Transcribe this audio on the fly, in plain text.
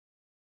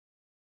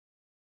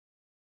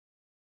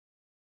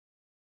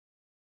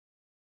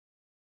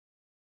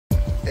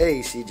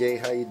Hey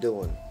CJ, how you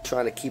doing?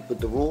 Trying to keep with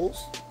the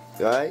rules?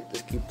 Alright,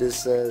 let's keep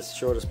this as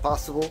short as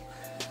possible.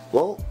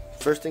 Well,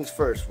 first things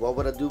first, what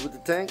would I do with the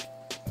tank?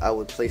 I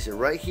would place it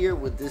right here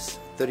where this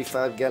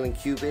 35-gallon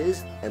cube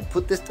is, and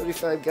put this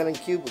 35-gallon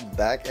cube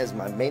back as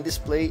my main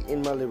display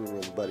in my living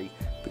room, buddy.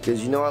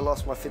 Because you know I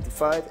lost my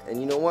 55,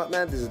 and you know what,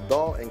 man, this is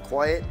dull and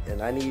quiet,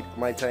 and I need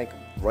my tank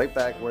right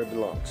back where it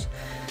belongs.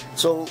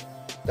 So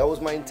that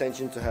was my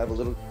intention, to have a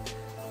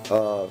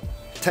little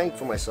tank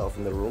for myself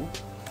in the room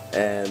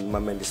and my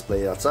main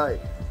display outside.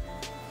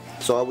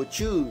 So I would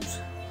choose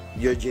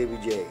your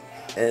JBJ,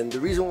 and the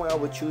reason why I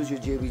would choose your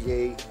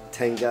JBJ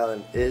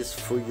 10-gallon is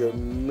for your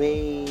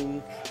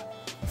main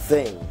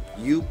thing.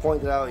 You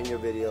pointed out in your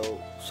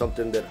video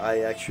something that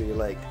I actually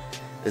liked,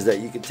 is that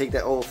you can take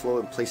that overflow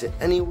and place it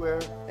anywhere,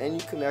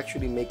 and you can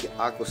actually make it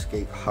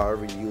aquascape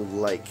however you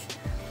like,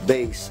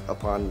 based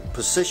upon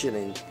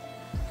positioning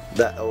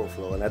that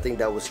overflow. And I think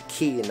that was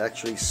key, and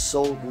actually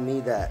sold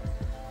me that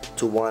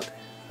to want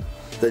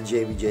the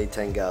JBJ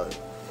 10-gallon.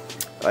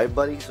 Alright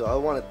buddy, so I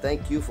want to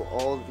thank you for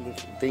all the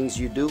things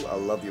you do. I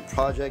love your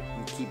project.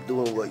 You keep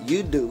doing what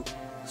you do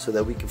so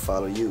that we can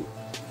follow you.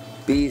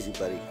 Be easy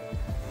buddy.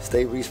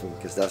 Stay reefing,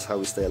 because that's how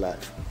we stay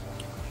alive.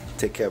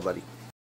 Take care buddy.